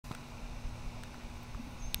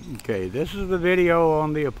Okay, this is the video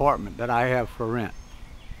on the apartment that I have for rent.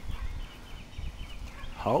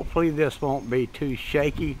 Hopefully this won't be too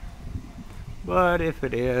shaky, but if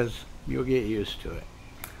it is, you'll get used to it.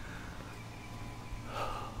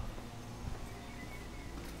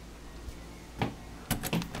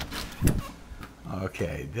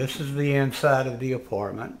 Okay, this is the inside of the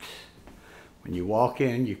apartment. When you walk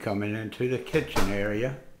in, you come into the kitchen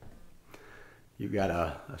area. You've got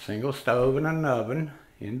a single stove and an oven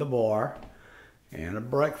in the bar, and a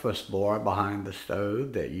breakfast bar behind the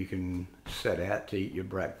stove that you can sit at to eat your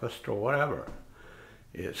breakfast or whatever.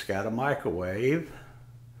 It's got a microwave,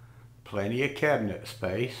 plenty of cabinet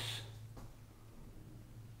space.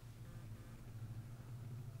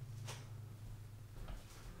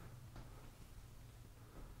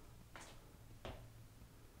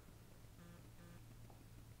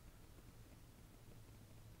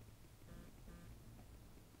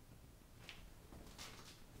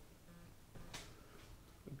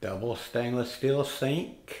 Double stainless steel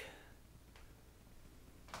sink.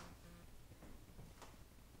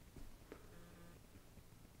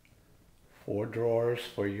 Four drawers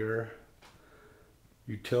for your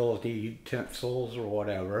utility utensils or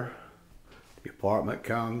whatever. The apartment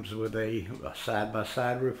comes with a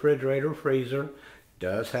side-by-side refrigerator freezer.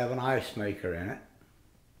 Does have an ice maker in it.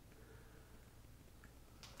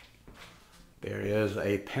 There is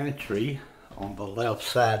a pantry on the left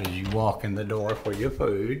side as you walk in the door for your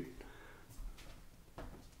food.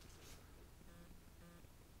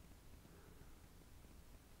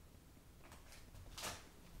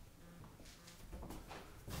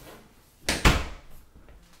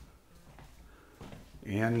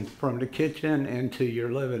 And from the kitchen into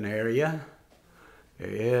your living area, there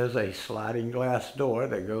is a sliding glass door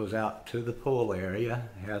that goes out to the pool area.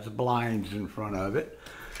 It has blinds in front of it.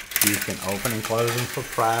 You can open and close them for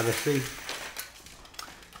privacy.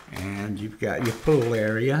 And you've got your pool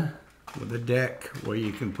area with a deck where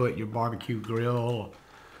you can put your barbecue grill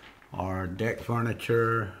or deck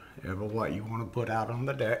furniture, ever what you want to put out on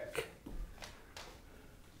the deck.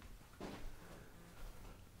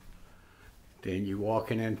 Then you're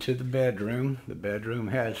walking into the bedroom. The bedroom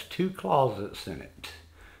has two closets in it.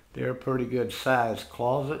 They're pretty good sized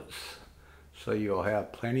closets, so you'll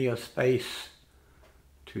have plenty of space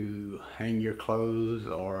to hang your clothes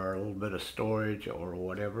or a little bit of storage or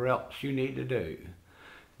whatever else you need to do.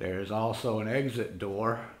 There's also an exit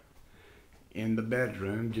door in the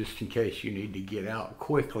bedroom just in case you need to get out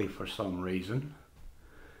quickly for some reason.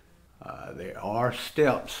 There are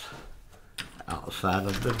steps outside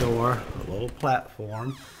of the door, a little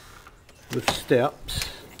platform with steps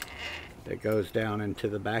that goes down into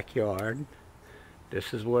the backyard.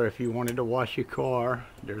 This is where if you wanted to wash your car,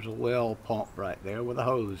 there's a well pump right there with a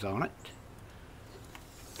hose on it.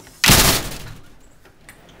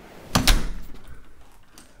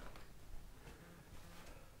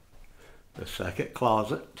 The second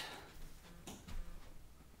closet.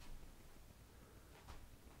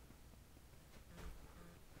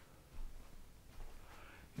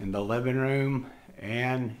 In the living room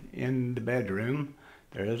and in the bedroom,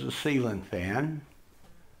 there is a ceiling fan.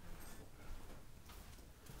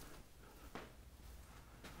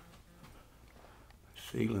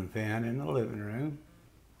 Ceiling fan in the living room.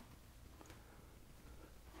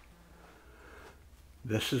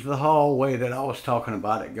 This is the hallway that I was talking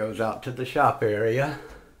about. It goes out to the shop area.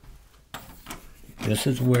 This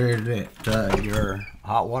is where your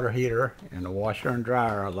hot water heater and the washer and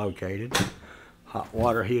dryer are located. Hot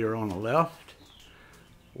water heater on the left,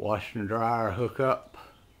 washer and dryer hookup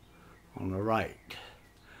on the right.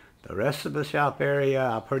 The rest of the shop area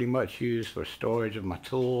I pretty much use for storage of my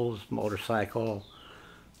tools, motorcycle,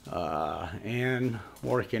 and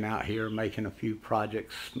working out here making a few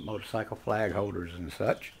projects, motorcycle flag holders and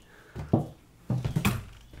such.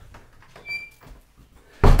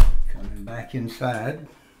 Coming back inside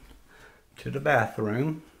to the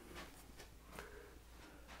bathroom.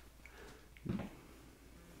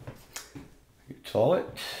 Your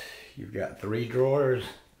toilet, you've got 3 drawers,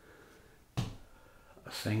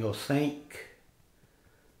 a single sink,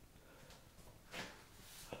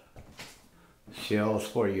 shelves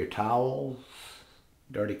for your towels,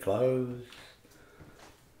 dirty clothes,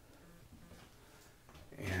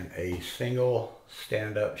 and a single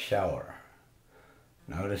stand-up shower.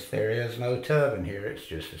 Notice there is no tub in here, it's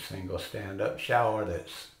just a single stand-up shower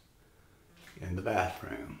that's in the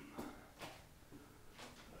bathroom.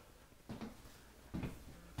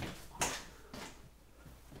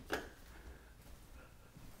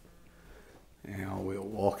 Now we'll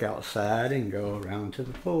walk outside and go around to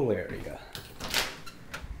the pool area.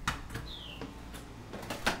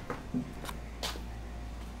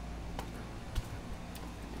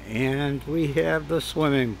 And we have the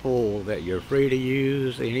swimming pool that you're free to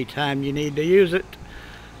use anytime you need to use it,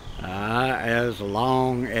 as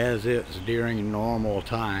long as it's during normal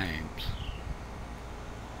times.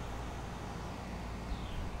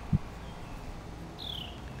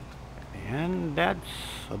 And that's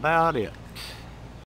about it.